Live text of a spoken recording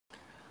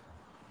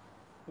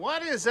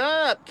What is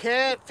up,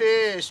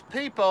 Catfish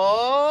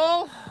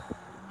people?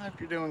 Hope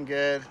you're doing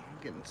good.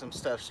 I'm getting some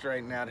stuff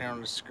straightened out here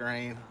on the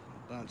screen.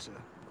 A bunch of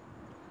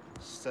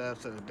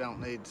stuff that I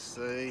don't need to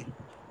see.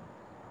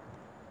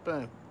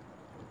 Boom.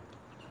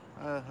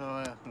 No,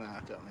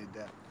 I don't need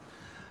that.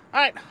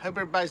 All right, hope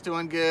everybody's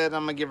doing good.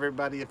 I'm gonna give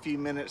everybody a few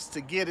minutes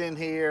to get in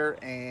here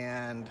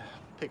and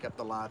pick up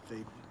the live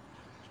feed.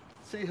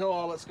 See who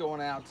all it's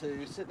going out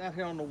to. Sitting out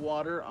here on the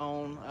water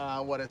on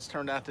what it's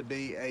turned out to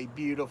be a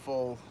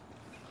beautiful,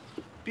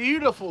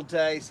 beautiful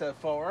day so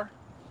far.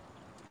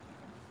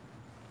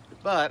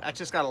 But I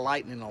just got a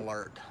lightning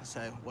alert,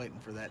 so waiting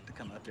for that to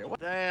come up here.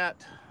 What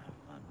that?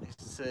 Let me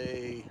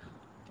see.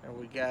 There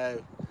we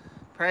go.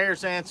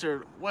 Prayers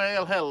answered.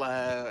 Well,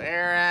 hello,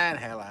 Aaron.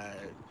 Hello,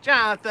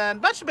 Jonathan.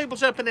 Bunch of people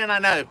jumping in, I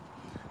know.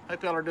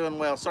 Hope y'all are doing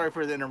well. Sorry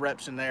for the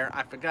interruption there.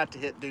 I forgot to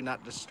hit Do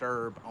Not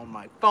Disturb on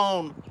my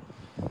phone.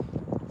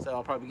 So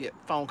I'll probably get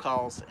phone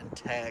calls and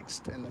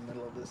text in the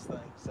middle of this thing.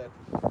 So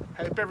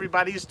hope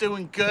everybody's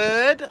doing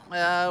good.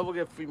 We'll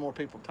give a few more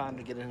people time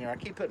to get in here. I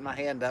keep putting my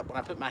hand up. When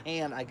I put my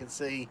hand, I can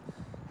see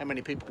how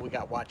many people we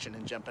got watching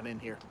and jumping in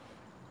here.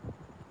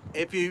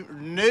 If you're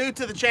new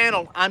to the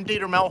channel, I'm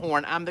Dieter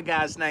Melhorn. I'm the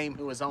guy's name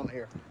who is on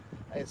here.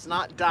 It's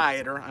not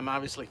dieter. I'm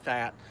obviously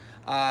fat,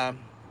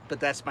 but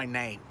that's my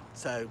name.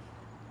 So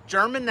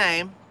German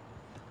name,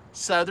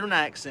 Southern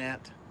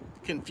accent.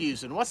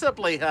 Confusing. What's up,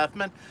 Lee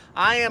Huffman?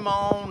 I am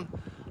on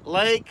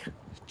Lake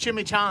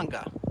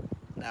Chimichanga.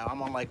 No,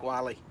 I'm on Lake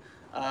Wiley.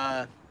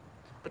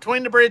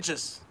 Between the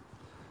bridges.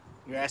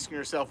 You're asking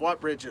yourself, what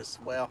bridges?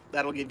 Well,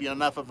 that'll give you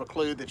enough of a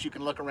clue that you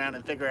can look around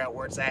and figure out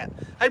where it's at.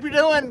 Hope you're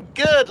doing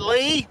good,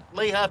 Lee.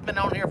 Lee Huffman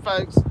on here,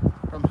 folks,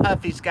 from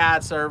Huffy's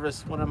Guide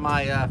Service, one of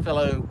my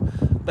fellow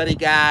buddy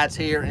guides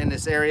here in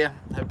this area.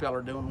 Hope y'all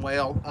are doing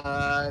well.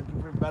 Give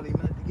everybody a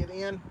minute to get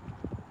in.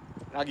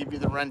 I'll give you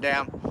the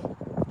rundown.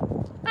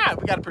 All right,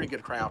 we got a pretty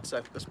good crowd,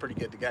 so that's pretty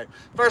good to go.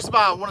 First of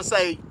all, I want to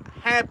say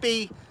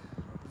happy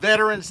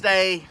Veterans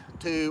Day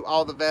to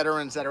all the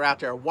veterans that are out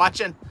there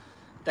watching.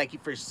 Thank you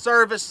for your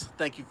service.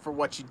 Thank you for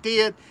what you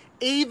did.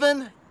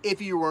 Even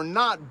if you were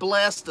not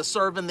blessed to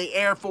serve in the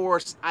Air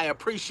Force, I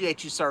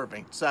appreciate you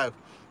serving. So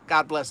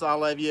God bless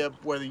all of you,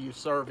 whether you're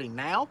serving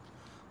now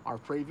or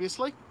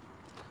previously.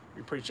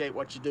 We appreciate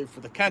what you do for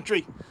the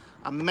country.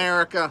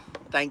 America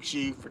thanks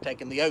you for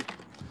taking the oath.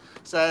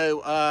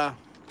 So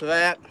for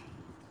that,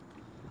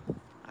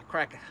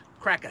 crack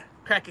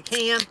a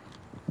can,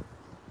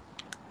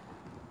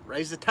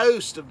 raise a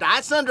toast of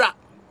Diet Sundrop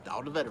to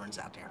all the veterans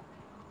out there.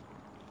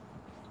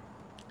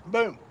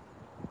 Boom.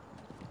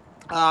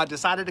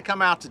 Decided to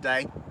come out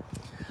today.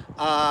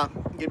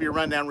 Give you a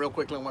rundown real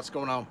quickly on what's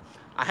going on.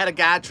 I had a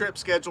guide trip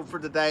scheduled for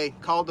today.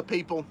 Called the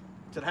people.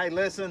 Said, hey,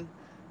 listen,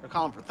 they're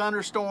calling for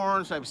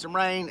thunderstorms, maybe some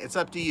rain. It's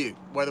up to you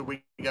whether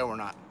we go or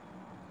not.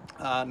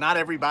 Not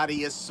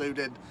everybody is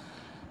suited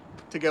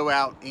to go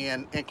out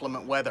in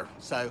inclement weather,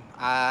 so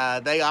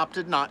they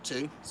opted not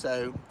to.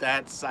 So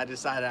I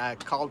decided I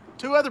called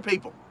two other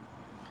people.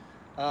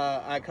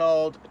 I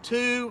called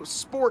two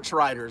sports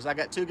writers. I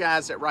got two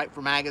guys that write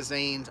for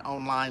magazines,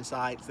 online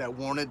sites that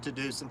wanted to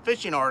do some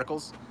fishing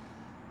articles,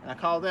 and I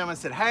called them and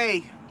said,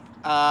 hey,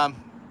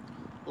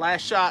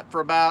 last shot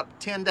for about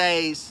 10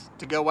 days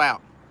to go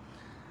out.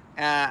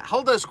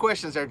 Hold those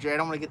questions there, Jared.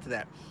 I want to get to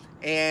that.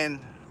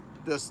 And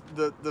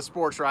the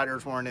sports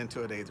writers weren't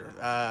into it either.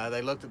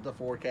 They looked at the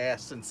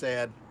forecast and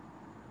said,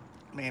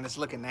 man, it's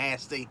looking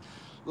nasty.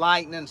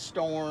 Lightning,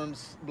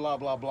 storms, blah,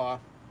 blah, blah.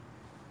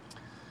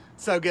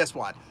 So guess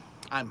what?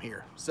 I'm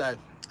here. So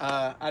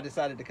I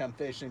decided to come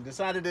fishing.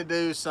 Decided to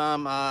do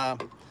some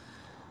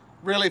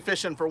really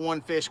fishing for one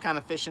fish kind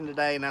of fishing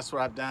today, and that's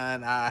what I've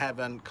done. I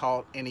haven't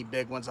caught any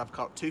big ones. I've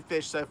caught two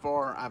fish so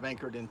far. I've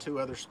anchored in two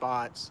other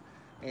spots.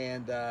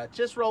 And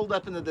just rolled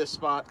up into this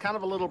spot, kind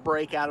of a little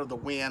break out of the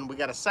wind. We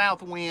got a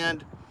south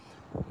wind,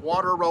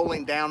 water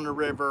rolling down the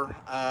river.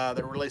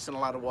 They're releasing a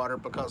lot of water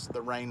because of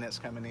the rain that's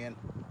coming in.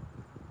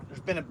 There's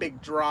been a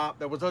big drop.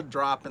 There was a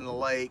drop in the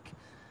lake.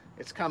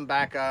 It's come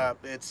back up.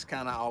 It's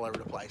kind of all over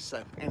the place.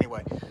 So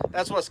anyway,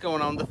 that's what's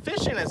going on. The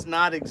fishing has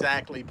not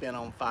exactly been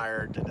on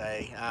fire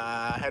today.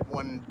 I had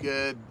one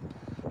good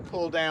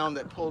pull down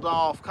that pulled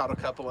off, caught a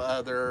couple of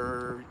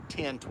other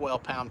 10,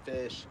 12 pound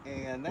fish,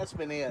 and that's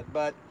been it.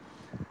 But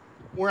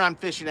where I'm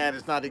fishing at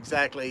is not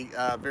exactly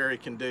very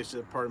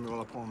conducive. Pardon me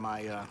while I pour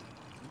my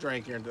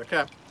drink here into the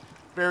cup.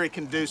 Very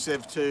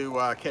conducive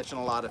to catching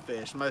a lot of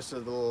fish. Most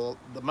of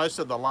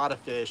the lot of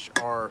fish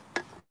are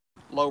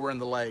lower in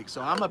the lake, so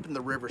I'm up in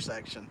the river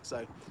section.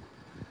 So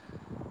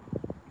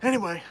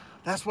anyway,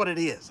 that's what it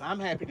is.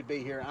 I'm happy to be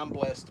here. I'm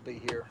blessed to be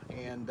here.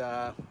 And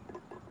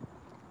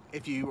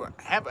if you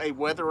have a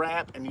weather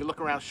app and you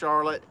look around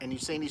Charlotte and you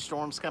see any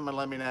storms coming,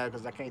 let me know,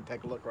 because I can't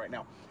take a look right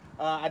now.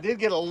 I did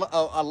get a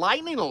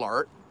lightning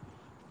alert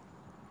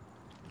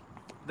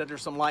that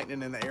there's some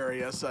lightning in the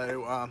area,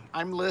 so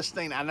I'm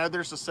listening. I know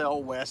there's a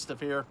cell west of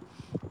here,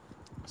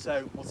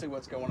 so we'll see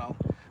what's going on.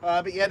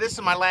 But yeah, this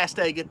is my last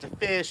day. I get to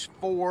fish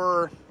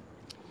for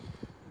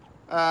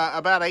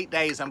about 8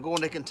 days. I'm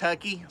going to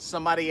Kentucky.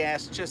 Somebody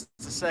asked just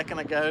a second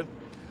ago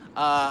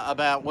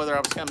about whether I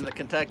was coming to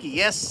Kentucky.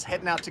 Yes,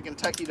 heading out to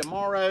Kentucky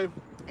tomorrow,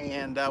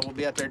 and we'll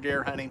be out there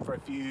deer hunting for a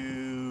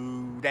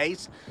few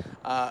days.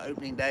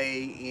 Opening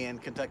day in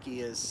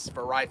Kentucky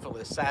for rifle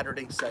is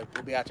Saturday, so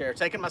we'll be out there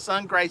taking my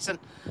son Grayson.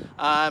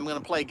 I'm going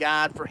to play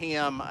guide for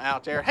him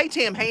out there. Hey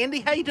Tim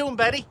Handy, how you doing,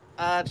 buddy?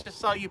 Just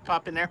saw you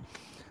pop in there.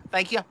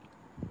 Thank you.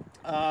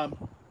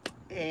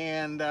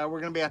 And we're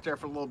going to be out there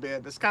for a little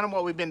bit. That's kind of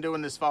what we've been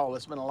doing this fall.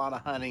 It's been a lot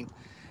of hunting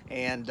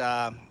and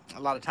a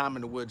lot of time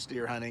in the woods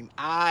deer hunting.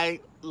 I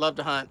love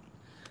to hunt,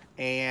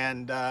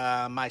 and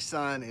my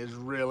son is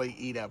really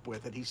eat up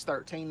with it. He's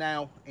 13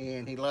 now,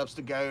 and he loves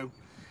to go,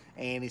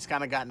 and he's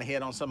kind of gotten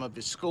ahead on some of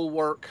his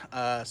schoolwork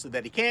so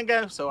that he can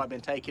go. So I've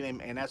been taking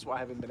him, and that's why I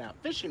haven't been out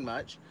fishing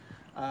much.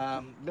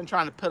 Been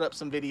trying to put up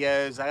some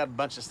videos. I got a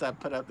bunch of stuff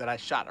put up that I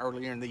shot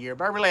earlier in the year,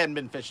 but I really hadn't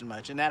been fishing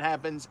much, and that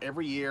happens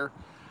every year.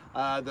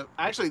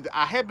 Actually,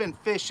 I have been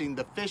fishing.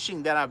 The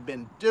fishing that I've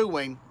been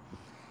doing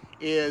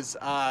is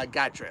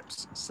guide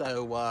trips.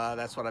 So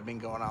that's what I've been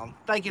going on.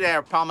 Thank you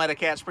there, Palmetto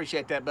Cats.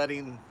 Appreciate that, buddy.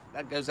 And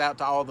that goes out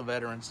to all the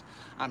veterans,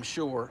 I'm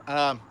sure.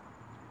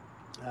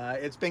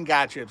 It's been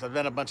guide trips. I've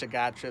done a bunch of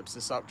guide trips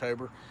this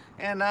October.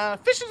 And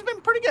fishing's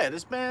been pretty good.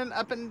 It's been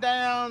up and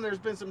down. There's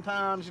been some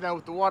times, you know,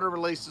 with the water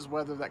releases,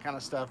 weather, that kind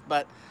of stuff.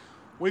 But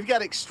we've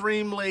got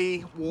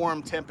extremely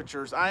warm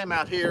temperatures. I am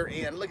out here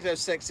and look at those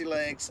sexy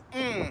legs.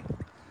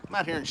 I'm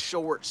out here in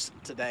shorts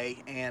today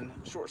and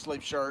short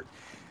sleeve shirt.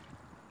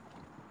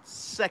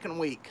 Second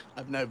week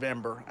of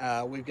November,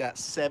 we've got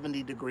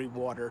 70-degree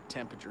water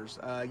temperatures.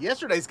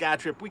 Yesterday's guide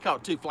trip, we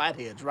caught 2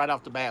 flatheads right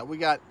off the bat. We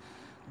got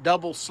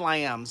double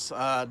slams,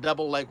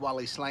 double Lake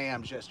Wally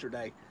slams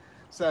yesterday.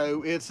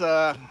 So it's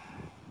a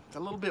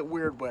little bit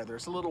weird weather.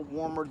 It's a little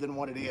warmer than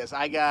what it is.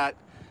 I got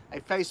a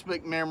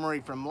Facebook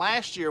memory from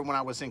last year when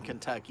I was in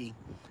Kentucky,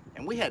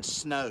 and we had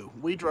snow.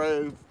 We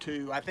drove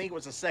to, I think it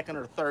was the second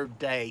or third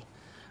day.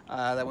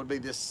 That would be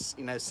this,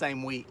 you know,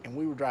 same week, and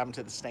we were driving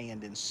to the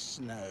stand in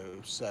snow.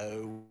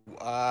 So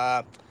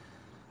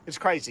it's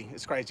crazy.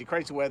 It's crazy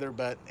weather,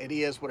 but it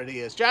is what it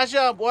is.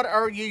 Joshua, what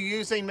are you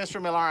using,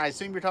 Mr. Miller? I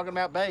assume you're talking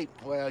about bait.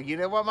 Well, you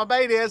know what my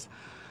bait is.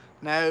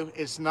 No,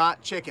 it's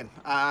not chicken.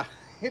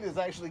 It is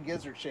actually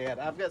gizzard shad.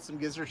 I've got some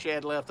gizzard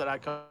shad left that I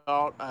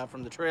caught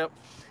from the trip,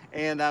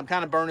 and I'm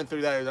kind of burning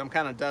through those. I'm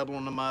kind of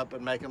doubling them up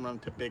and making them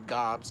to big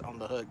gobs on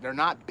the hook. They're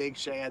not big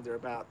shad. They're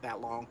about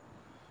that long.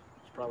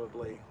 It's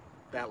probably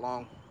that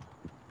long.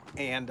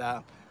 And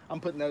I'm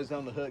putting those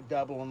on the hook,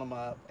 doubling them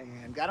up,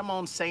 and got them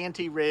on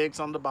Santee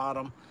rigs on the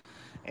bottom,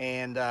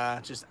 and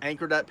just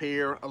anchored up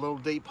here, a little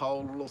deep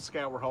hole, a little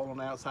scour hole on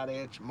the outside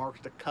edge,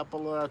 marked a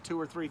couple of 2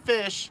 or 3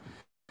 fish,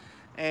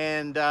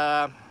 and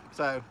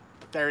so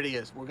there it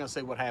is. We're gonna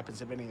see what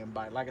happens if any of them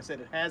bite. Like I said,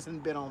 it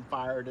hasn't been on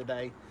fire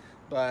today,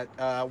 but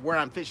where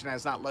I'm fishing at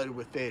is not loaded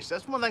with fish.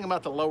 That's one thing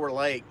about the lower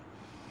lake.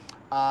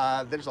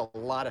 There's a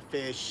lot of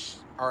fish,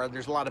 or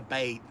there's a lot of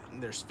bait,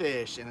 and there's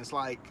fish, and it's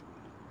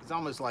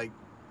almost like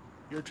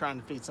you're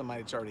trying to feed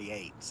somebody that's already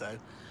ate. So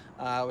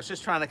I was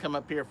just trying to come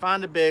up here,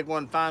 find a big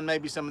one, find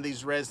maybe some of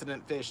these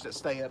resident fish that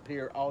stay up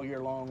here all year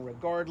long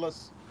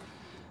regardless,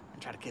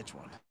 and try to catch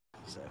one.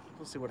 So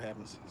we'll see what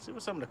happens. See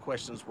what some of the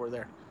questions were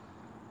there.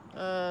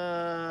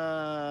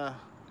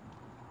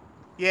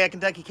 Yeah,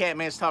 Kentucky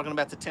Catman's talking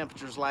about the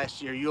temperatures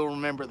last year. You'll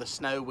remember the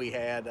snow we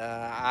had.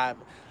 I've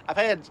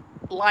had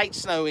light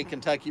snow in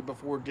Kentucky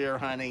before deer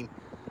hunting,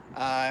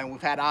 and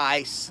we've had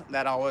ice.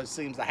 That always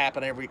seems to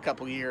happen every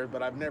couple years,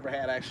 but I've never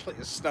had actually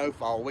a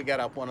snowfall. We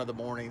got up one of the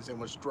mornings and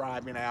was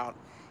driving out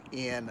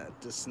in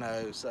the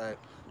snow. So,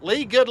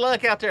 Lee, good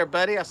luck out there,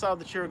 buddy. I saw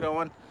that you were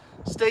going.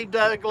 Steve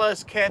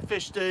Douglas,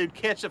 Catfish Dude,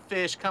 catch a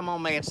fish. Come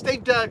on, man.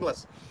 Steve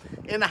Douglas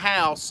in the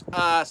house.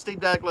 Steve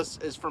Douglas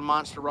is from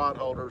Monster Rod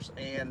Holders,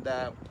 and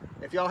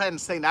if y'all hadn't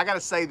seen, I got to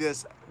say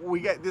this.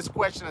 This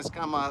question has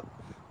come up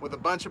with a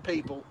bunch of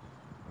people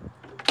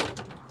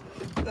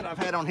that I've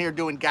had on here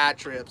doing guide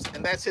trips,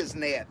 and that's his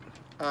net.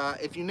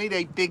 If you need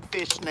a big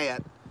fish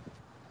net,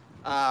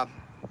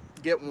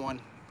 get one.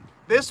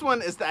 This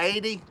one is the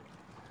 80.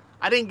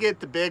 I didn't get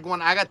the big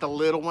one. I got the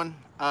little one,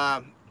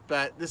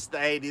 but this is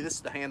the 80. This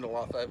is the handle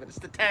off of it. It's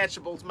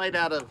detachable. It's made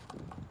out of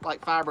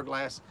like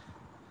fiberglass.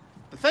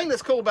 The thing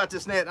that's cool about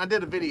this net, and I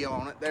did a video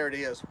on it. There it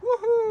is.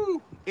 Woohoo!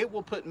 It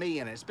will put me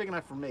in it. It's big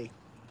enough for me.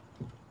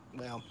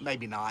 Well,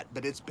 maybe not,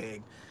 but it's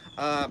big.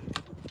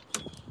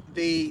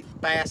 The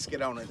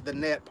basket on it, the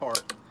net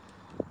part.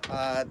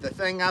 The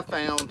thing I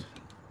found,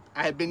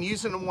 I had been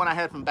using the one I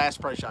had from Bass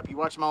Pro Shop. You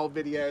watch my old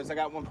videos. I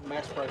got one from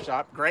Bass Pro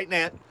Shop. Great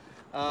net.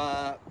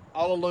 All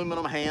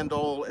aluminum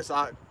handle. It's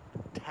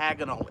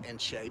octagonal in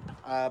shape,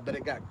 but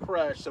it got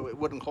crushed, so it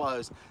wouldn't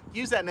close.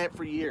 Used that net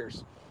for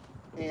years,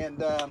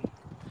 and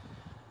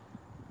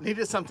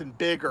needed something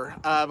bigger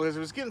because it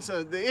was getting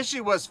so. The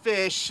issue was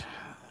fish.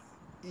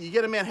 You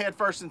get them in head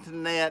first into the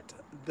net.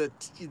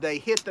 They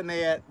hit the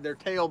net. Their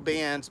tail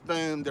bends.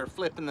 Boom! They're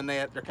flipping the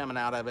net. They're coming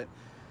out of it.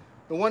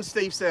 The one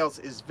Steve sells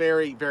is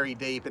very, very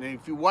deep. And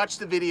if you watch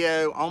the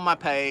video on my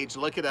page,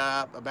 look it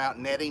up about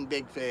netting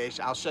big fish.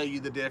 I'll show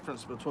you the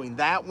difference between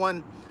that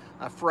one,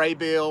 a fray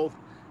bill,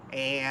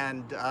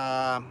 and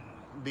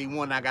the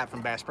one I got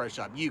from Bass Pro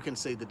Shop. You can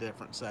see the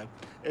difference. So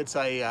it's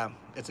a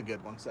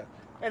good one. So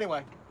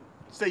anyway,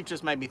 Steve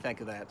just made me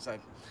think of that. So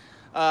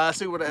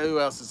see who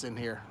else is in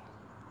here.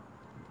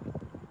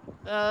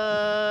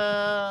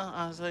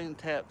 I was saying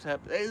tap.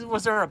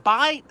 Was there a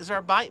bite? Is there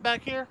a bite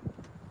back here?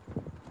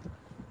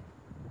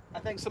 I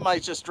think somebody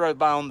just drove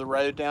by on the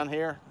road down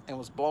here and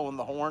was blowing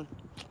the horn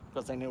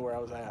because they knew where I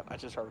was at. I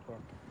just heard a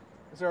horn.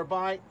 Is there a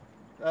bite?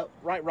 Oh,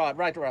 right rod.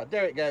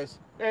 There it goes.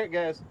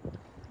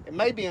 It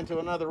may be into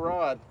another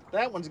rod.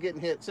 That one's getting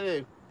hit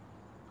too.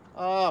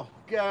 Oh,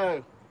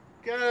 go.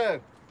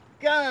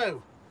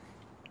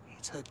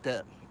 It's hooked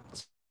up.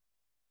 Let's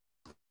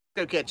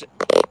go catch it.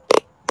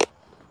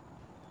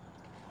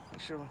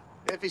 Make sure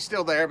if he's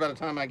still there by the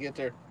time I get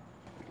there.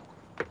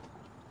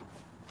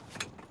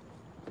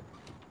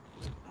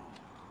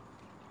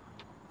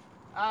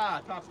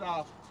 Ah, tossed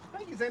off. I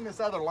think he's in this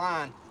other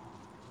line.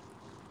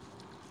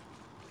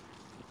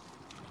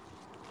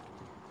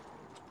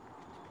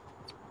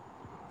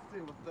 Let's see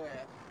what's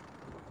that.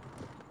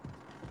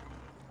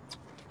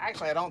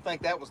 Actually, I don't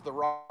think that was the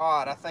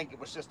rod. I think it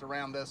was just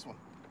around this one.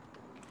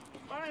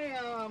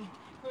 Bam!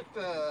 Hooked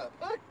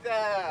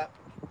up.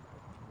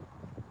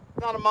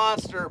 Not a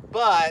monster,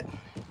 but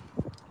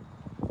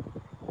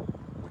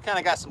we kind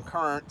of got some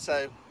current,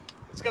 so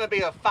it's going to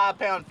be a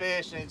 5-pound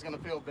fish, and he's going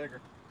to feel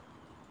bigger.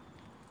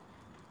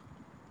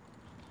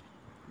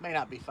 May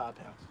not be 5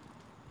 pounds.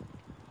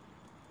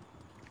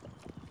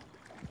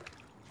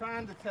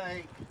 Trying to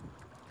take,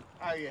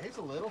 oh yeah, he's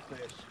a little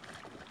fish.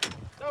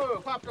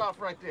 Oh, popped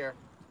off right there.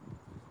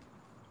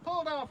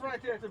 Pulled off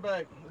right there at the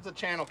boat. It's a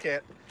channel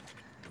cat.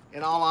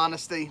 In all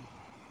honesty,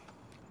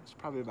 it's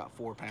probably about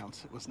 4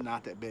 pounds. It was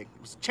not that big.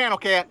 It was a channel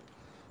cat,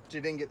 but you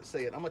didn't get to see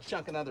it. I'm gonna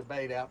chunk another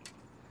bait out.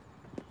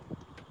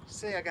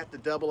 See, I got to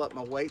double up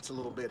my weights a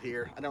little bit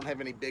here. I don't have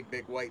any big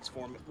weights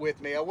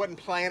with me. I wasn't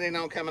planning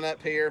on coming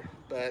up here,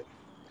 but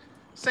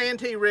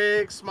Santee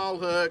rig, small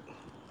hook,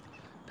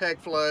 peg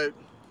float,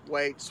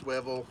 weight,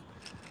 swivel,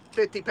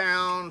 50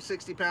 pound,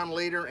 60 pound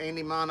leader,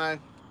 Andy mono,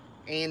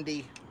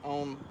 Andy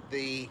on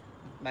the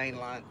main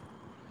line.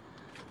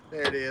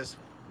 There it is.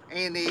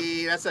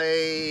 Andy, that's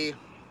a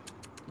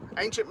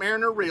Ancient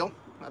Mariner reel.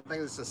 I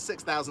think it's a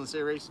 6000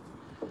 series.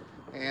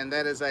 And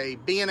that is a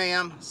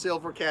B&M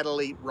Silver Cat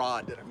Elite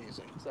rod that I'm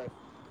using. So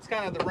it's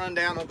kind of the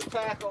rundown of the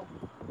tackle.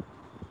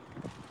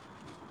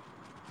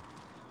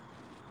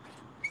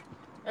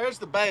 There's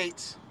the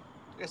baits.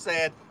 Like I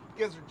said,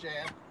 gizzard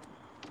jab.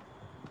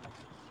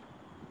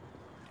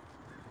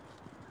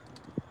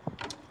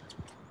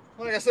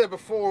 Like I said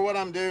before, what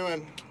I'm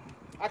doing,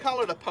 I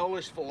call it a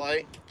Polish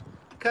fillet.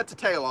 Cut the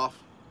tail off.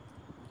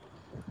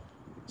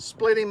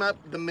 Split him up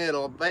the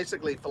middle,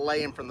 basically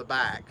fillet him from the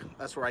back.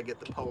 That's where I get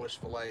the Polish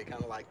fillet,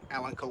 kind of like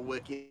Alan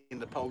Kulwicki in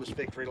the Polish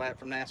victory lap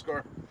from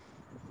NASCAR.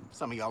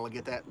 Some of y'all will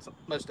get that,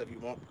 most of you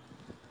won't.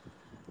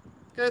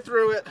 Go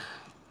through it,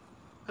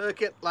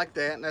 hook it like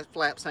that, and that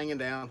flap's hanging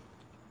down.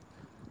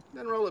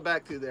 Then roll it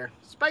back through there.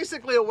 It's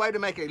basically a way to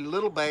make a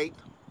little bait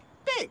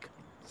big.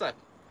 So,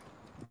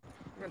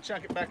 we're gonna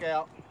chunk it back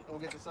out, and we'll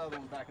get this other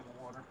one back in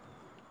the water.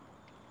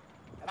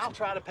 And I'll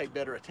try to pay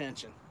better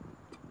attention.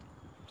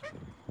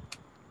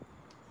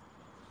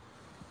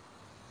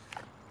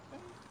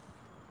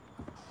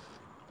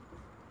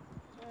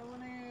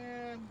 Going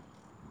in.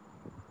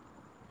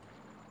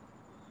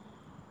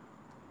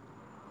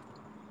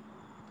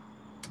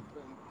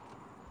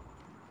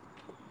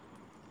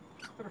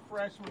 Put a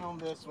fresh one on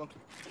this one.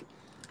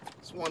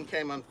 This one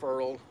came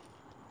unfurled.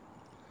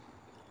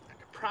 I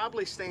could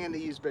probably stand to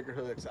use bigger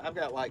hooks. I've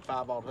got like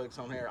 5/0 hooks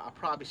on here. I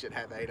probably should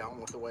have 8 on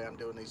with the way I'm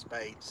doing these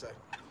baits. So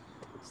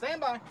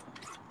stand by.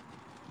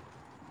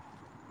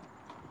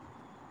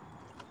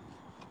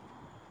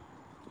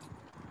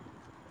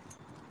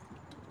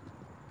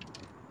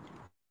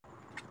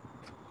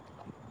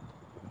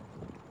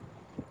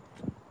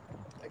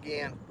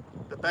 Again,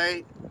 the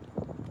bait,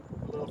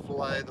 a little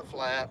fillet, the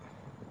flap,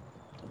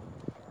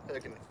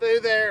 hooking it through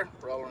there,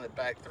 rolling it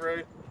back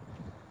through.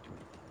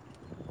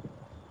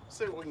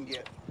 See what we can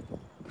get.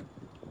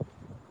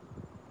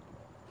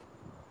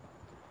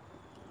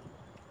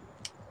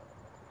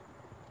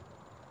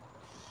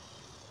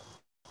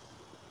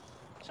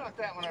 Chuck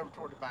that one over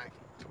toward the bank.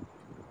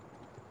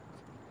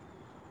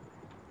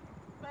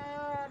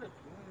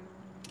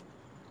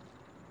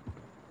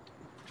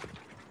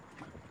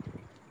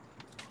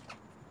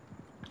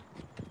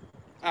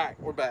 All right,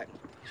 we're back.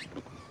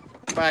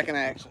 Back in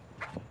action.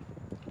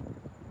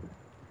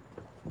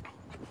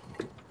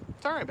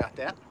 Sorry about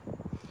that.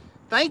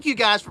 Thank you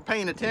guys for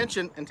paying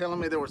attention and telling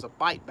me there was a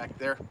bite back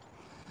there.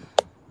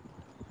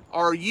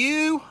 Are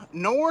you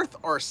north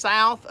or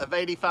south of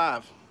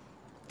 85?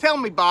 Tell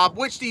me, Bob,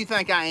 which do you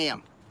think I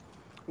am?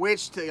 I'm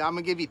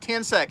gonna give you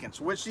 10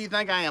 seconds. Which do you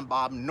think I am,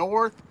 Bob?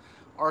 North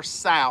or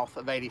south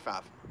of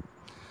 85?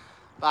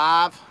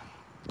 5,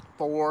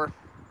 4,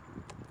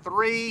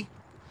 3,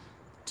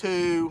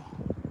 2,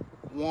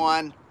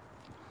 1.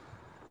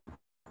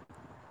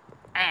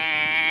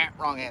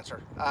 Wrong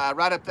answer.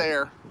 Right up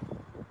there.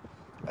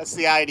 That's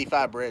the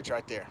I-85 bridge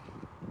right there.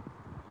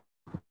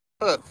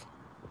 Hoof.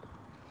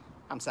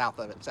 I'm south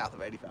of it, south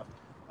of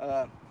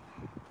 85.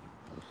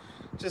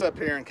 Just up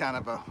here in kind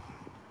of a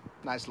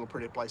nice little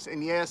pretty place.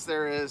 And yes,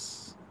 there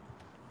is,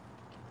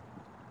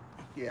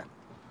 yeah,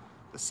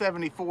 the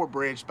 74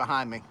 bridge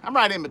behind me. I'm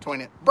right in between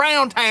it.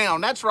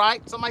 Browntown, that's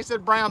right. Somebody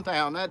said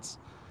Browntown. That's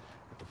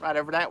right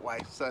over that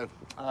way. So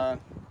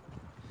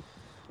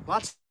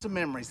lots of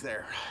memories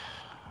there.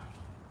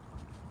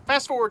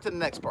 Fast forward to the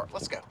next part.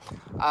 Let's go.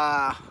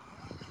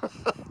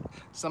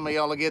 Some of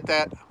y'all will get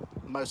that.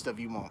 Most of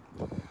you won't.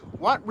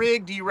 What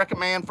rig do you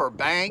recommend for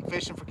bank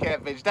fishing for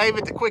catfish?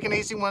 David, the quick and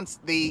easy one's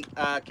the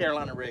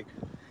Carolina rig.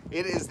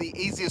 It is the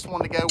easiest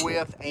one to go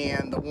with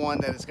and the one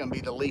that is going to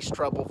be the least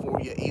trouble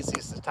for you,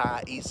 easiest to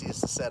tie,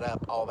 easiest to set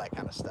up, all that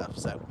kind of stuff.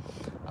 So,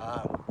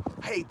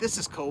 hey, this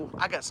is cool.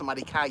 I got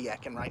somebody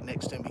kayaking right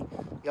next to me.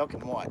 Y'all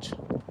can watch.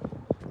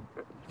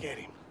 Look at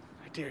him.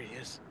 Right there he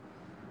is.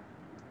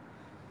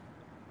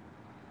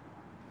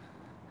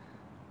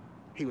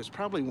 He was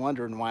probably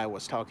wondering why I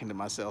was talking to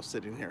myself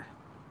sitting here.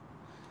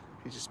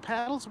 He just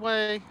paddles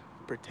away,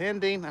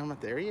 pretending.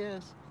 There he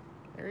is.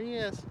 There he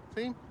is.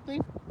 See? See?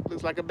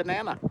 Looks like a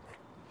banana.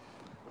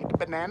 Like a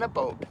banana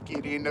boat.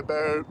 Get in the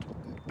boat.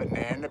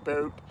 Banana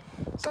boat.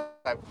 So,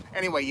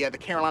 anyway, yeah, the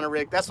Carolina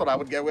rig, that's what I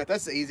would go with.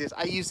 That's the easiest.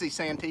 I use these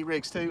Santee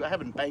rigs too. I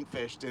haven't bank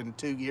fished in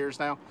 2 years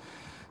now.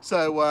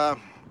 So,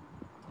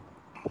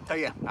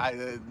 yeah,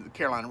 the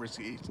Carolina rig is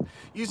easy.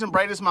 Using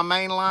braid as my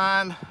main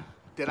line,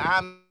 did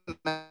I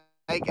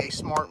make a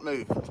smart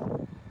move?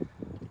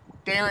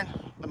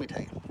 Darren, let me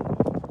tell you.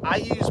 I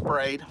use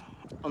braid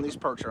on these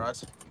perch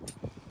rods.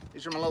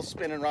 These are my little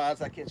spinning rods.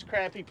 I catch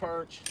crappie,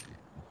 perch,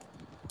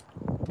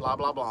 blah,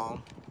 blah, blah.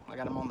 I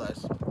got them on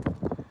those.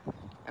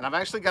 And I've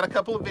actually got a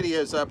couple of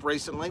videos up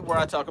recently where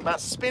I talk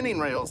about spinning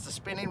reels. The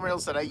spinning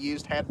reels that I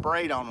used had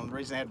braid on them. The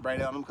reason I had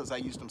braid on them because I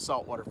used them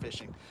saltwater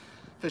fishing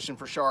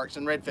for sharks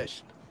and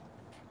redfish.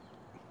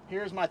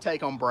 Here's my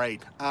take on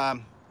braid.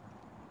 I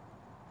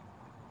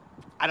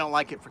don't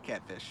like it for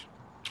catfish.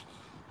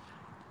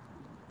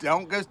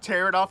 Don't go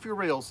tear it off your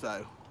reels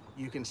though.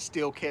 You can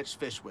still catch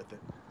fish with it.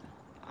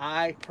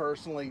 I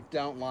personally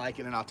don't like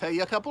it, and I'll tell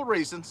you a couple of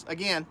reasons.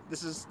 Again,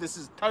 this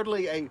is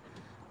totally a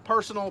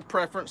personal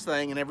preference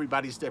thing, and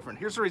everybody's different.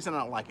 Here's the reason I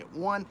don't like it.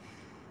 One,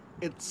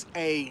 it's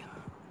a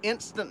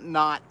instant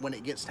knot when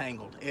it gets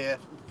tangled. If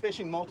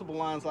fishing multiple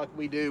lines like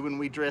we do when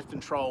we drift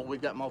and troll,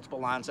 we've got multiple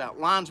lines out.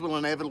 Lines will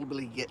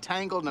inevitably get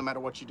tangled no matter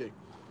what you do.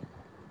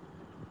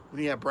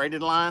 When you have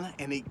braided line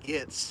and it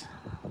gets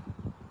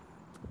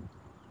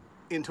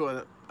into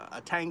a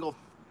tangle,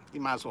 you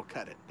might as well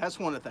cut it. That's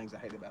one of the things I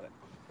hate about it.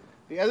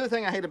 The other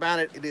thing I hate about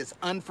it, it is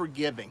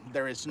unforgiving.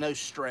 There is no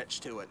stretch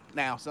to it.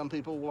 Now, some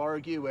people will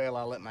argue, well,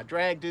 I let my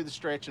drag do the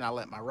stretch and I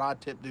let my rod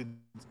tip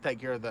take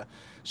care of the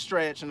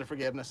stretch and the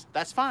forgiveness.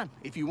 That's fine.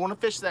 If you want to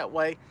fish that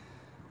way,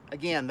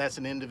 again, that's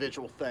an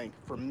individual thing.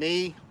 For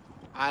me,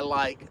 I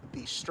like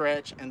the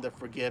stretch and the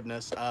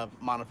forgiveness of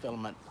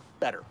monofilament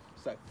better.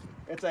 So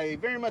it's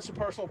very much a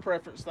personal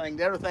preference thing.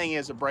 The other thing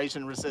is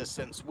abrasion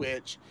resistance,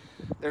 which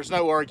there's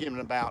no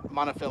argument about.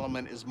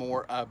 Monofilament is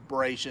more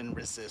abrasion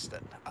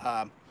resistant.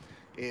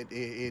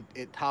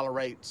 It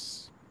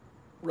tolerates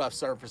rough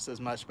surfaces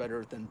much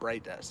better than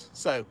braid does.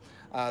 So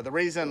the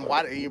reason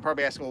why, you're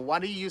probably asking, well, why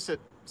do you use it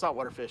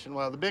saltwater fishing?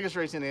 Well, the biggest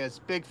reason is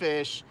big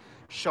fish,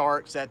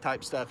 sharks, that type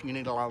of stuff. You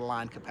need a lot of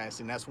line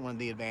capacity, and that's one of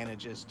the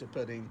advantages to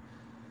putting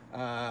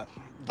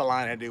the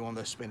line I do on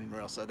those spinning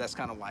reels. So that's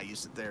kind of why I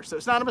use it there. So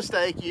it's not a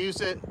mistake.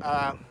 Use it,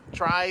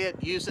 try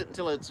it, use it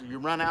until you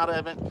run out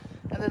of it,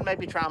 and then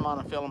maybe try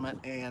monofilament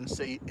and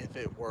see if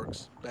it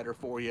works better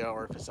for you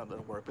or if it's something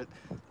that'll work. But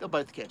they'll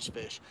both catch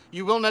fish.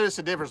 You will notice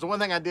a difference. The one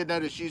thing I did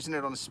notice using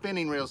it on the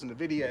spinning reels in the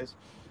videos,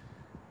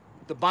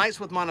 the bites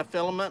with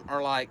monofilament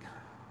are like,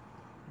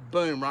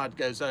 boom, rod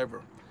goes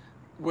over.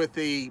 With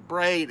the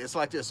braid, it's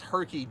like this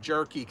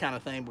herky-jerky kind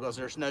of thing because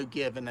there's no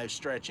give and no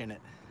stretch in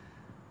it.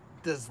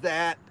 Does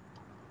that,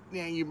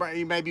 you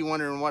may be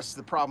wondering what's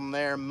the problem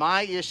there.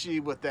 My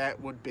issue with that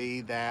would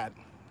be that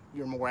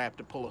you're more apt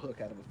to pull a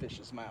hook out of a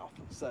fish's mouth.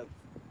 So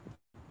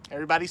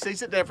everybody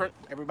sees it different.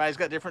 Everybody's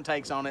got different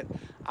takes on it.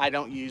 I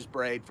don't use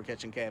braid for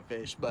catching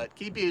catfish, but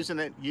keep using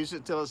it. Use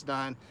it till it's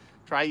done.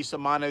 Try use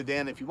some mono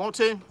then if you want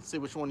to. See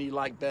which one you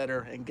like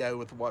better and go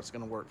with what's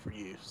going to work for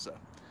you. So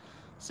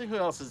see who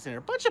else is in here.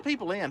 A bunch of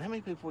people in. How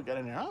many people we got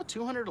in there? Oh,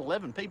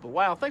 211 people.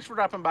 Wow, thanks for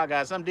dropping by,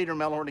 guys. I'm Dieter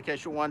Melhorn, in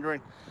case you're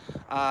wondering.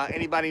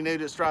 Anybody new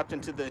that's dropped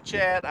into the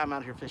chat, I'm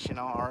out here fishing.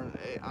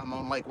 I'm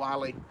on Lake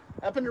Wiley,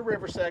 up in the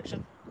river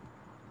section,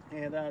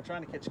 and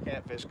trying to catch a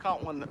catfish.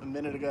 Caught one a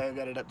minute ago,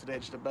 got it up to the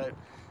edge of the boat.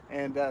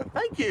 And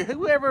thank you,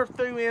 whoever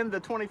threw in the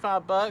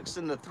 25 bucks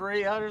and the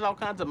 3. Oh, there's all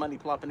kinds of money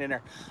plopping in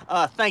there.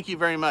 Thank you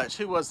very much.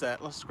 Who was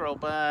that? Let's scroll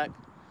back.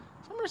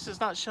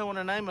 It's not showing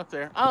a name up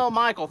there. Oh,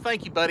 Michael,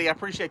 thank you, buddy. I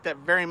appreciate that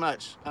very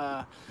much.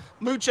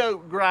 Mucho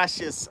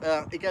gracias.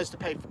 It goes to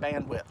pay for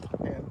bandwidth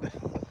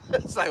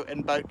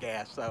and boat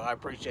gas, so I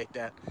appreciate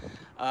that.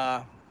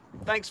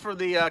 Thanks for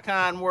the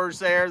kind words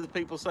there. The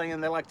people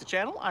saying they like the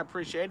channel. I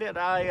appreciate it.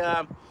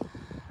 I'm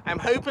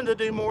hoping to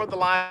do more of the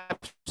live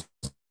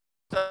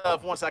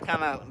stuff once I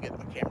kind of get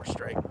my camera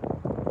straight.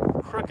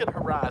 crooked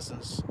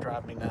horizons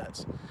drive me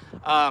nuts.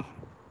 I'm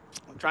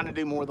trying to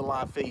do more of the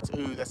live feeds.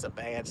 Ooh, that's a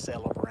bad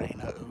cell of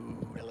rain.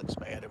 Ooh, that looks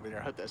bad over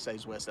there. I hope that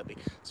stays west of me.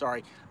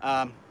 Sorry.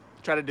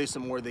 Try to do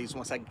some more of these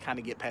once I kind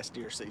of get past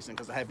deer season,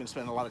 because I have been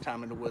spending a lot of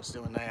time in the woods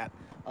doing that.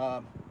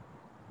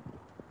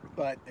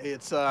 But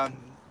it's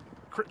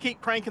keep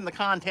cranking the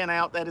content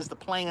out. That is the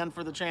plan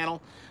for the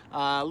channel.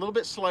 A little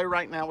bit slow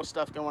right now with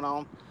stuff going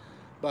on,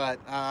 but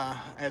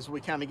as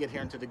we kind of get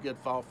here into the good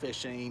fall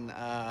fishing,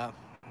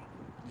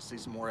 you see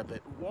some more of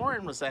it.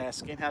 Warren was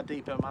asking how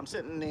deep am I? I'm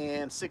sitting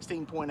in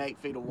 16.8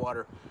 feet of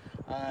water.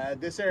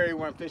 This area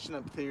where I'm fishing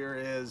up here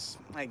is,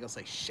 I ain't gonna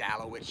say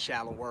shallow, it's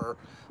shallower,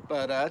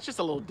 but it's just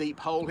a little deep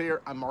hole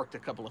here. I marked a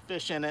couple of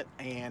fish in it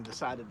and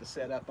decided to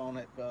set up on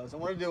it because I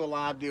want to do a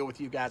live deal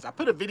with you guys. I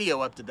put a video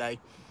up today.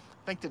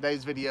 I think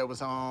today's video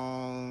was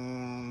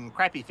on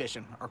crappie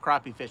fishing or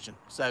crappie fishing.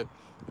 So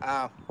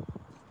I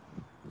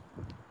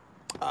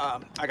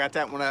got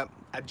that one up.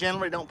 I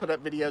generally don't put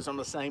up videos on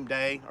the same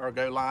day or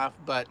go live,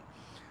 but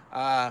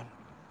I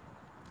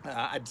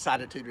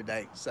decided to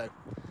today. So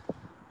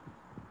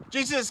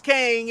Jesus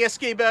King, yes,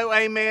 Skibo,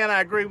 amen.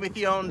 I agree with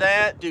you on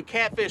that. Do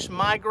catfish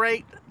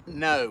migrate?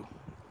 No.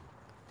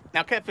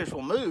 Now, catfish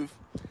will move,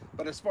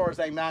 but as far as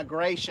a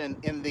migration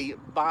in the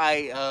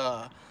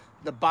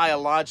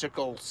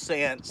biological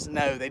sense,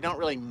 no, they don't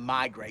really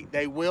migrate.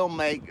 They will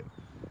make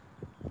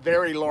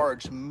very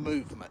large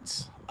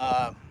movements,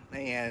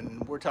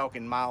 and we're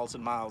talking miles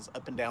and miles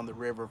up and down the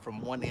river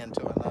from one end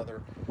to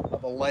another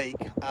of a lake,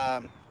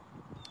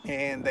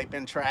 and they've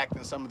been tracked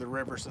in some of the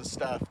rivers and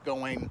stuff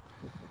going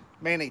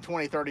many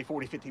 20, 30,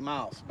 40, 50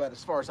 miles. But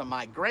as far as a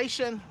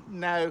migration,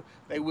 no,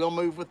 they will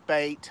move with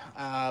bait,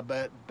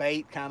 but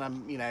bait kind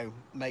of, you know,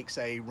 makes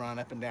a run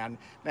up and down.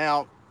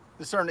 Now,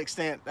 to a certain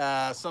extent,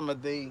 some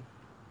of the,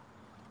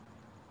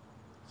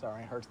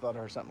 sorry, I thought I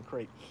heard something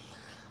creak.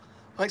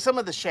 Like some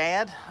of the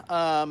shad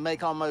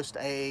make almost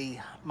a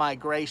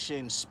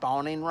migration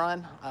spawning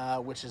run,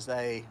 which is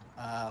a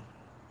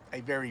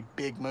very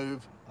big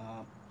move.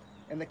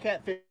 And the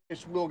catfish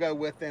will go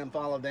with them,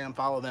 follow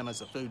them as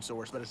a food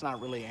source, but it's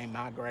not really a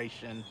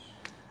migration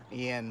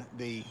in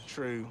the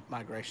true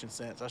migration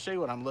sense. I'll show you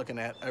what I'm looking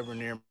at over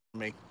near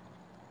me.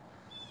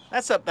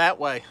 That's up that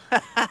way.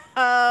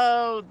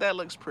 Oh, that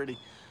looks pretty.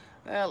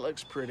 That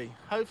looks pretty.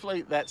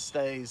 Hopefully that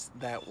stays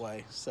that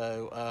way.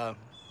 So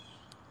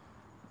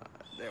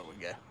there we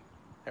go.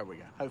 There we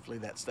go. Hopefully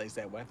that stays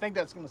that way. I think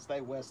that's going to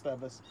stay west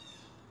of us.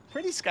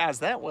 Pretty skies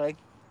that way.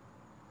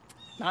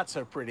 Not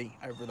so pretty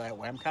over that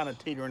way. I'm kind of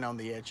teetering on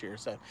the edge here.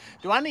 So,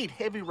 do I need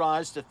heavy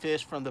rods to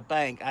fish from the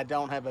bank? I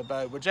don't have a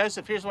boat. Well,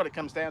 Joseph, here's what it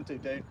comes down to,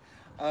 dude.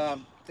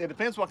 It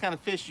depends what kind of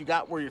fish you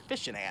got where you're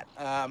fishing at.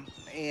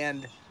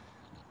 And,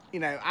 you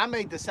know, I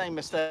made the same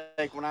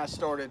mistake when I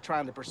started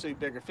trying to pursue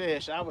bigger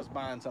fish. I was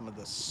buying some of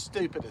the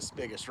stupidest,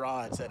 biggest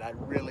rods that I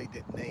really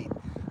didn't need.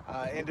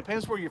 It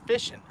depends where you're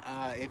fishing.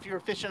 If you're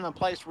fishing in a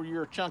place where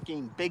you're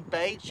chunking big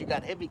baits, you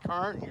got heavy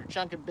current, and you're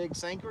chunking big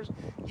sinkers,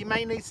 you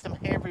may need some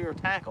heavier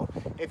tackle.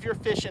 If you're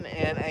fishing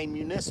in a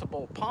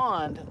municipal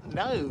pond,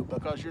 no,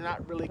 because you're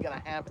not really going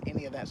to have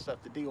any of that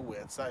stuff to deal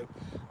with. So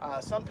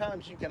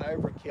sometimes you can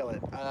overkill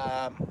it.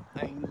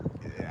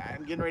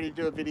 I'm getting ready to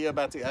do a video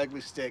about the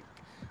ugly stick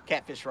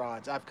catfish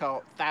rods. I've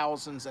caught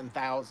thousands and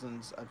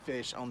thousands of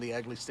fish on the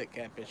ugly stick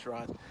catfish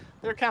rods.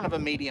 They're kind of a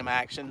medium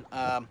action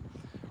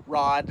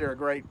rod. They're a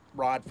great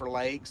rod for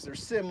lakes. They're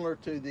similar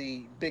to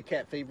the big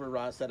cat fever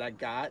rods that I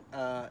got,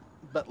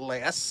 but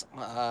less.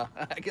 I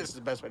guess is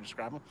the best way to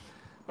describe them.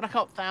 But I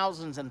caught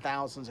thousands and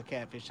thousands of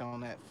catfish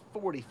on that,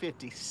 40,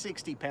 50,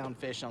 60 pound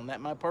fish on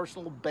that. My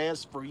personal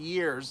best for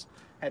years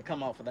had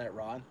come off of that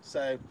rod.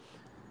 So,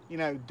 you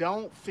know,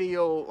 don't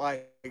feel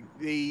like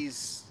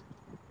these,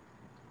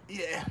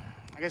 yeah,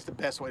 I guess the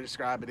best way to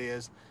describe it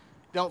is,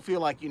 don't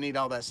feel like you need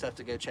all that stuff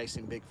to go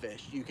chasing big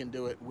fish. You can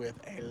do it with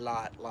a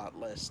lot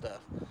less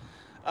stuff.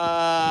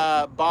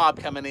 Bob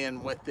coming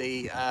in with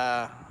the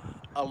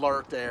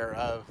alert there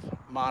of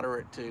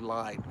moderate to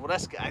light. Well,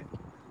 that's, I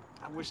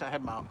wish I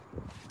had my,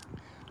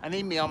 I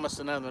need me almost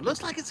another one.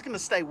 Looks like it's going to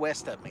stay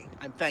west of me,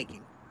 I'm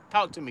thinking.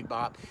 Talk to me,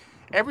 Bob.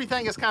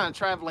 Everything is kind of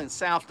traveling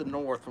south to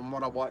north from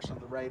what I watched on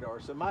the radar.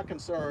 So my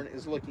concern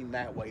is looking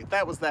that way. If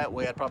that was that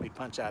way, I'd probably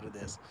punch out of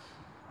this.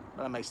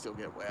 But I may still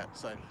get wet,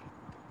 so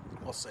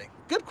we'll see.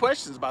 Good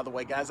questions, by the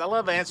way, guys. I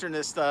love answering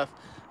this stuff.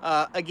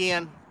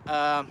 Again,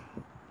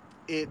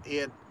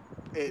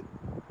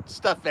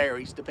 stuff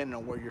varies depending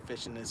on where you're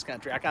fishing in this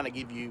country. I kind of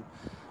give you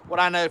what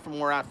I know from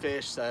where I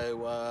fish.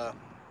 So,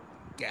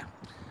 yeah.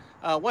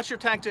 What's your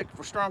tactic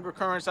for stronger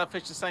currents? I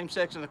fished the same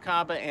section of the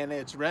Caba, and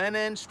it's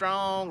running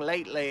strong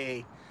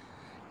lately.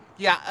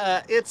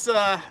 Yeah,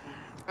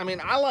 I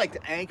mean, I like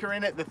to anchor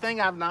in it. The thing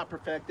I've not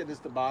perfected is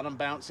the bottom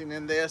bouncing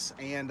in this,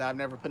 and I've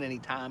never put any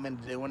time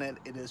into doing it.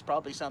 It is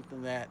probably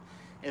something that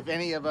if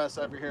any of us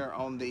over here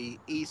on the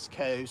East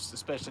Coast,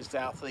 especially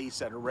Southeast,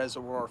 that are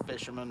reservoir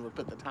fishermen would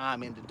put the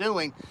time into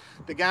doing,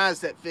 the guys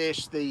that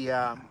fish the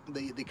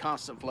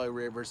constant flow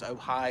rivers,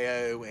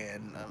 Ohio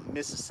and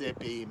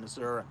Mississippi,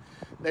 Missouri,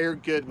 they're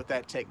good with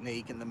that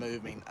technique and the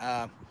moving.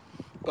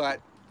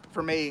 But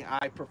for me,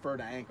 I prefer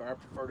to anchor. I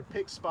prefer to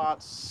pick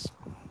spots,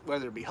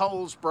 whether it be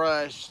holes,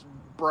 brush,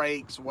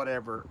 breaks,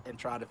 whatever, and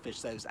try to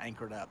fish those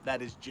anchored up.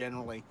 That is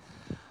generally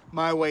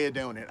my way of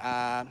doing it.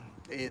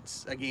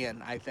 It's,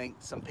 again, I think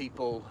some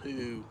people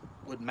who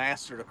would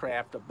master the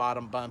craft of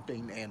bottom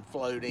bumping and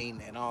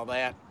floating and all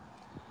that,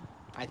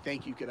 I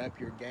think you could up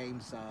your game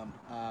some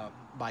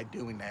by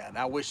doing that.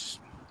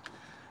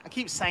 I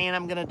keep saying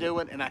I'm going to do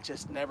it, and I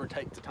just never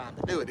take the time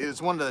to do it. It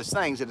is one of those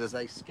things. It is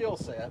a skill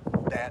set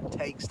that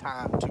takes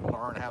time to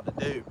learn how to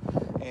do,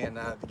 and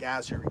the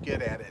guys who are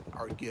good at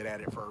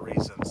it for a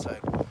reason. So,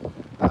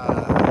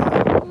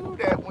 ooh,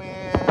 that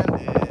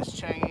wind is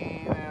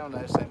changing. I don't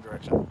know, same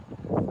direction.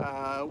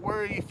 Where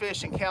are you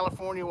fishing?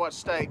 California? What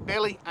state?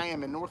 Billy, I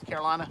am in North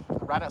Carolina,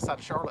 right outside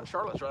of Charlotte.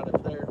 Charlotte's right over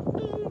there.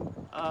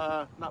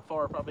 Not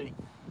far, probably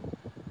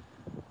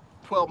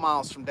 12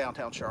 miles from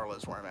downtown Charlotte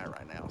is where I'm at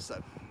right now.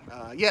 So.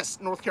 Yes,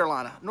 North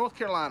Carolina. North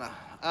Carolina.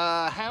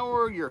 How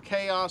are your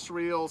chaos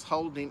reels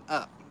holding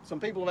up? Some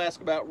people have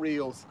asked about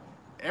reels.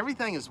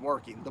 Everything is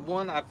working. The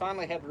one I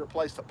finally had to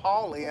replace the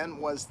pawl in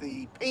was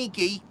the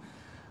Pinky.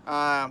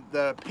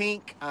 The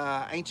pink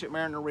Ancient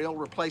Mariner reel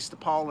replaced the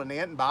pawl in it.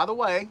 And by the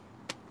way,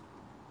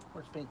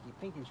 where's Pinky?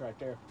 Pinky's right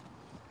there.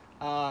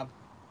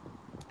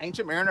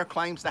 Ancient Mariner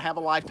claims to have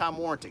a lifetime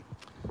warranty.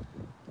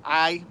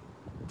 I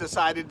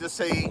decided to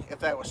see if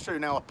that was true.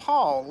 Now a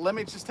pawl, let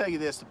me just tell you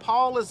this, the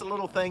pawl is a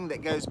little thing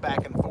that goes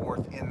back and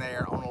forth in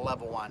there on a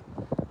level one.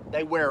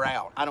 They wear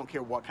out. I don't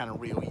care what kind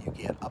of reel you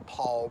get, a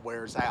pawl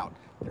wears out.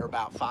 They're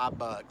about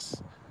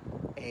 $5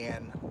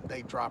 and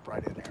they drop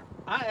right in there.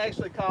 I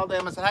actually called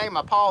them and said, hey,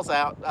 my paw's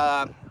out,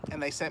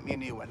 and they sent me a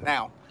new one.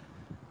 Now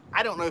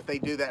I don't know if they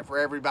do that for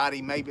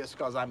everybody. Maybe it's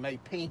because I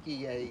made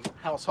Pinky a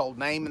household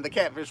name in the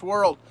catfish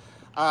world,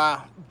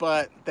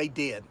 but they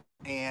did,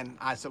 and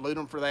I salute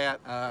them for that.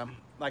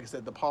 Like I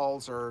said, the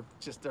pawls are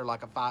just, they're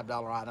like a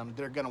 $5 item.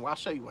 They're gonna, I'll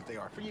show you what they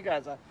are. For you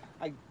guys,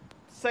 I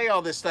say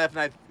all this stuff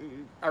and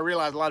I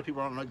realize a lot of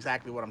people don't know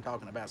exactly what I'm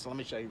talking about. So let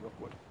me show you real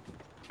quick.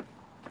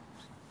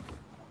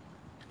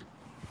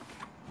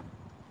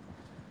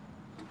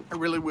 I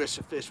really wish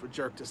a fish would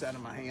jerk this out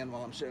of my hand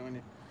while I'm showing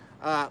you.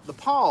 The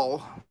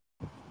pawl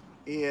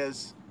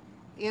is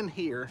in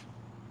here.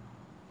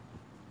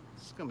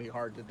 It's gonna be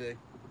hard to do.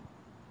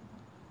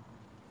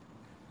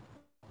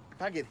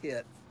 If I get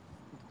hit,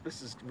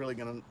 this is really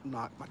gonna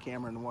knock my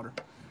camera in the water.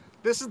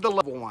 This is the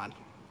level one.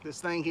 This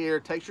thing here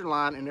takes your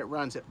line and it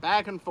runs it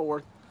back and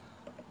forth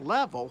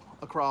level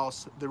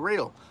across the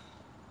reel.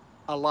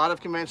 A lot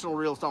of conventional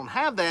reels don't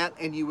have that,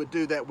 and you would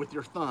do that with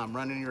your thumb,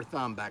 running your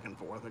thumb back and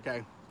forth,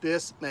 okay?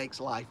 This makes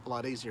life a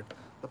lot easier.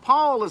 The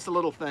pawl is the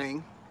little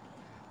thing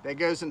that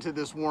goes into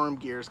this worm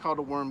gear. It's called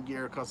a worm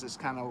gear because it's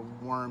kind of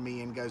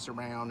wormy and goes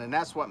around, and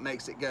that's what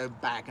makes it go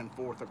back and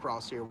forth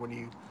across here when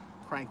you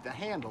crank the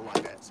handle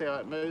like that. See how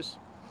it moves?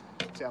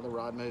 See how the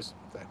rod moves?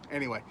 So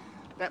anyway,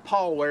 that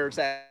pawl wears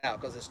out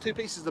because it's two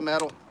pieces of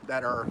metal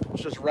that are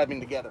just rubbing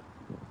together.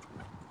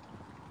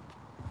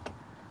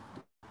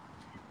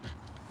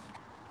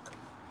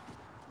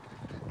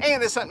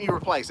 And it's something you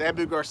replace.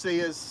 Abu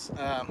Garcia's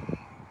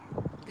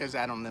goes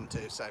out on them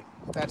too. So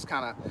that's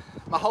kind of,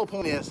 my whole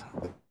point is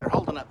they're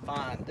holding up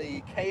fine.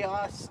 The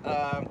Chaos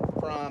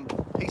from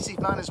PC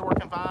Fun is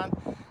working fine,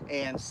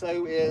 and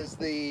so is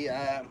the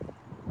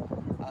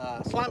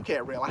Slime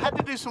Cat reel. I had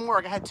to do some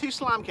work. I had two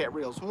Slime Cat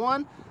reels.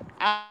 One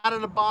out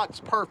of the box,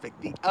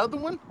 perfect. The other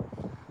one,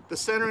 the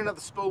centering of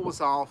the spool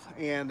was off,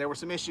 and there were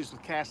some issues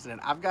with casting it.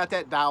 I've got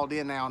that dialed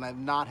in now, and I've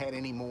not had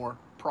any more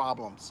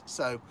problems.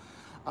 So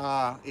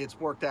it's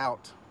worked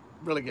out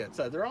really good.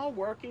 So they're all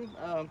working.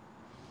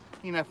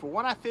 You know, for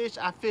what I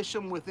fish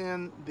them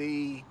within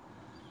the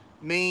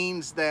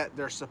means that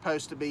they're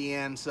supposed to be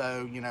in.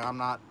 So, you know, I'm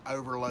not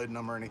overloading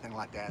them or anything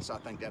like that. So I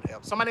think that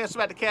helps. Somebody asked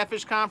about the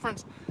Catfish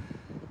Conference.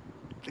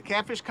 The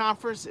Catfish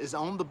Conference is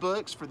on the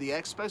books for the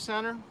Expo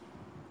Center,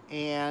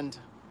 and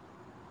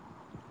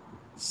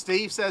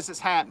Steve says it's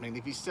happening.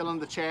 If he's still in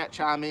the chat,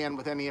 chime in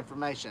with any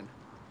information.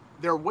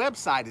 Their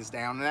website is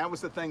down, and that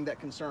was the thing that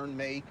concerned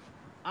me.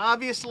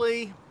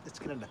 Obviously, it's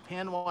going to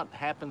depend on what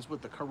happens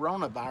with the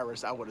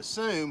coronavirus, I would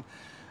assume,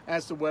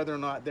 as to whether or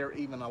not they're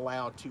even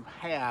allowed to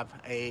have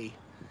a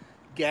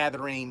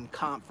gathering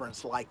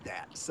conference like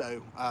that.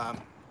 So,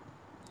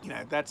 you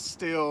know, that's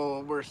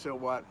still, we're still,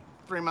 what,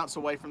 3 months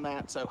away from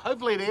that. So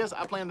hopefully it is.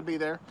 I plan to be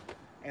there,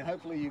 and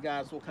hopefully you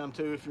guys will come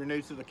too if you're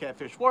new to the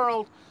catfish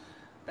world.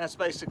 That's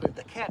basically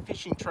the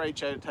catfishing trade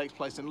show that takes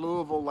place in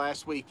Louisville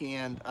last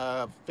weekend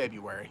of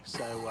February.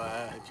 So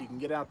if you can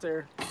get out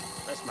there,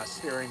 that's my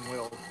steering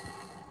wheel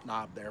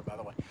knob there, by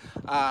the way.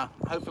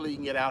 Hopefully you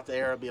can get out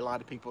there. There'll be a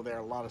lot of people there,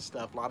 a lot of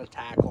stuff, a lot of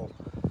tackle.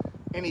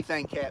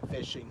 Anything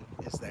catfishing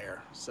is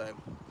there. So,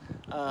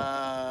 you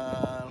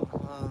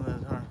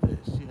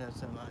have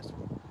some nice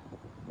one.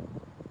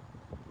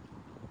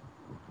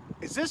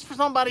 Is this for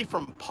somebody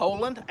from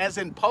Poland? As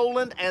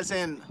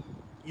in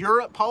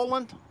Europe,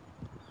 Poland?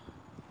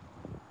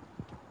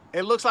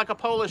 It looks like a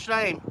Polish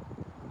name.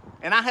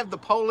 And I have the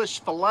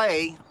Polish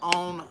fillet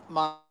on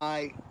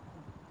my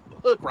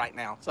hook right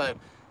now. So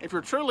if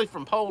you're truly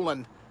from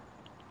Poland,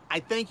 I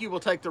think you will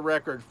take the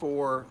record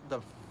for the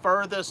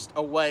furthest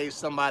away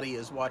somebody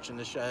is watching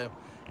the show.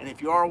 And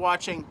if you are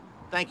watching,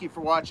 thank you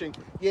for watching.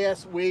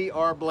 Yes, we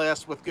are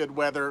blessed with good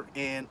weather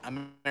in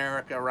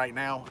America right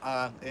now,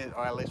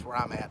 or at least where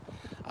I'm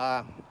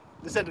at.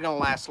 This isn't going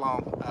to last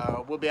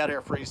long. We'll be out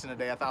here freezing to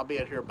death. I'll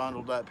be out here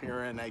bundled up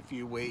here in a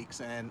few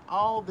weeks, and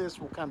all this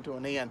will come to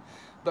an end.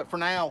 But for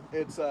now,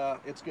 it's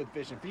good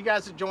fishing. For you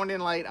guys that joined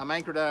in late, I'm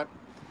anchored up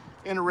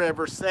in a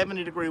river,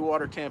 70-degree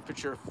water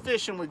temperature,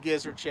 fishing with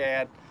Gizzard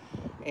Chad.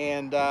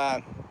 And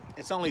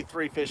it's only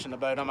 3 fish in the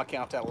boat. I'm gonna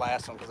count that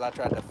last one because I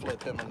tried to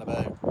flip him in the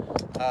boat.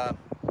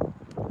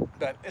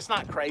 But it's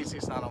not crazy,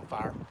 it's not on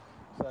fire.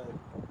 So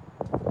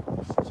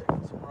let's check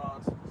out some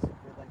rods. See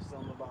if everything's still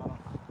on the bottom.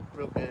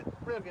 Real good,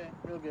 real good,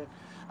 real good.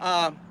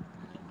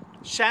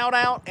 Shout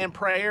out and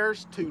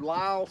prayers to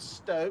Lyle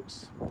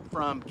Stokes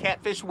from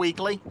Catfish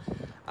Weekly.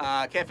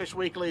 Catfish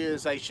Weekly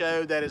is a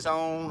show that is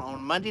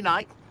on Monday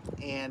night,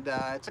 and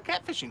it's a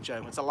catfishing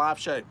show. It's a live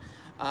show.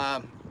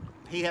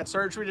 He had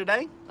surgery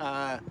today.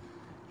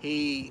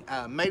 He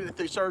made it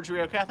through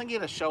surgery okay. I think he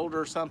had a shoulder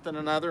or something or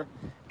another,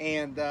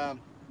 and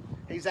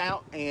he's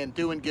out and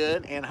doing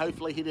good, and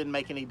hopefully he didn't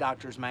make any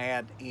doctors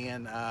mad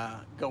in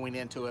going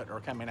into it or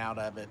coming out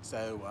of it,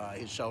 so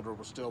his shoulder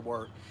will still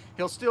work.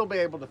 He'll still be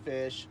able to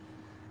fish,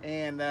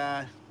 and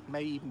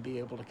may even be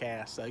able to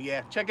cast. So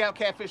yeah, check out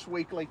Catfish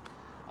Weekly.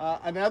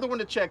 Another one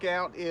to check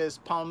out is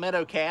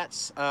Palmetto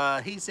Cats.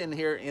 He's in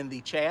here in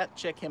the chat.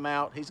 Check him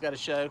out. He's got a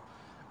show.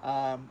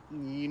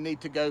 You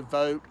need to go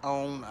vote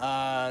on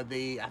I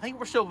think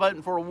we're still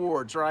voting for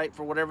awards, right?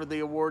 For whatever the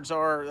awards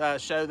are,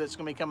 show that's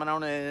going to be coming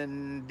on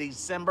in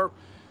December.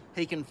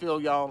 He can fill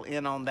y'all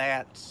in on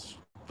that.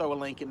 Throw a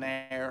link in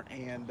there.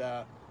 And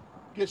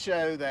good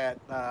show that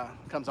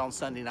comes on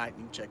Sunday night.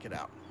 You can check it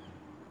out.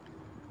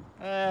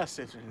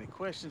 See if there's any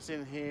questions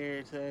in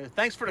here too.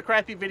 Thanks for the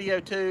crappie video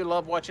too.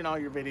 Love watching all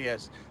your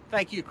videos.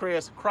 Thank you,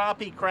 Chris.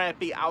 Crappie,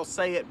 crappie. I'll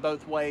say it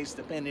both ways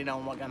depending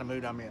on what kind of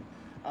mood I'm in.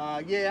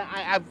 Yeah,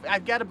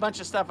 I've got a bunch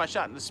of stuff I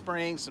shot in the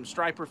spring. Some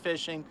striper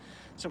fishing,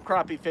 some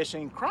crappie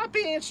fishing.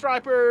 Crappie and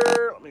striper.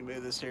 Let me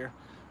move this here.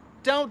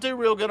 Don't do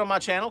real good on my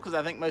channel because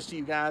I think most of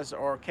you guys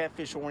are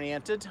catfish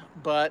oriented.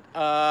 But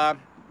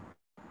I'm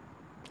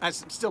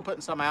still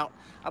putting some out.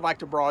 I'd like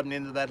to broaden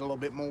into that a little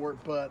bit more.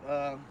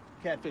 But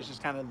catfish is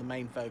kind of the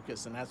main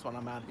focus, and that's what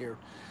I'm out here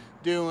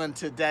doing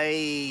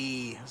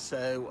today.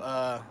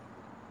 So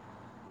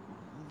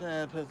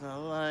put the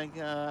like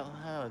up,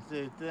 how to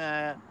do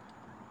that.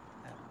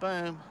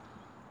 Boom.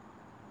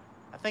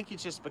 I think you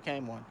just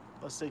became one.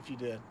 Let's see if you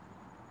did.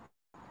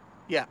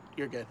 Yeah,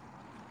 you're good.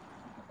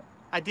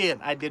 I did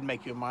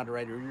make you a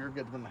moderator. You're a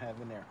good one to have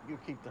in there. You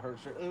keep the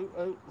herster.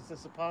 Oh, is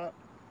this a pop?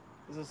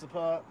 Is this a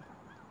pop?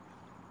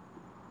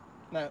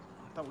 No,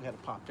 I thought we had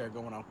a pop there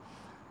going on.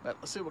 But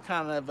let's see what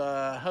kind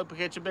of, hope we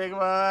catch a big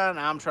one.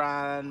 I'm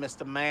trying,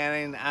 Mr.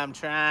 Manning, I'm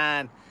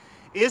trying.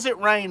 Is it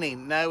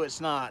raining? No,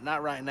 it's not.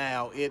 Not right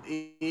now. It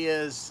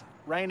is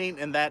raining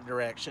in that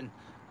direction.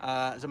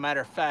 As a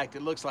matter of fact,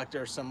 it looks like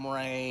there's some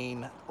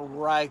rain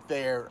right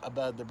there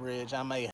above the bridge. I may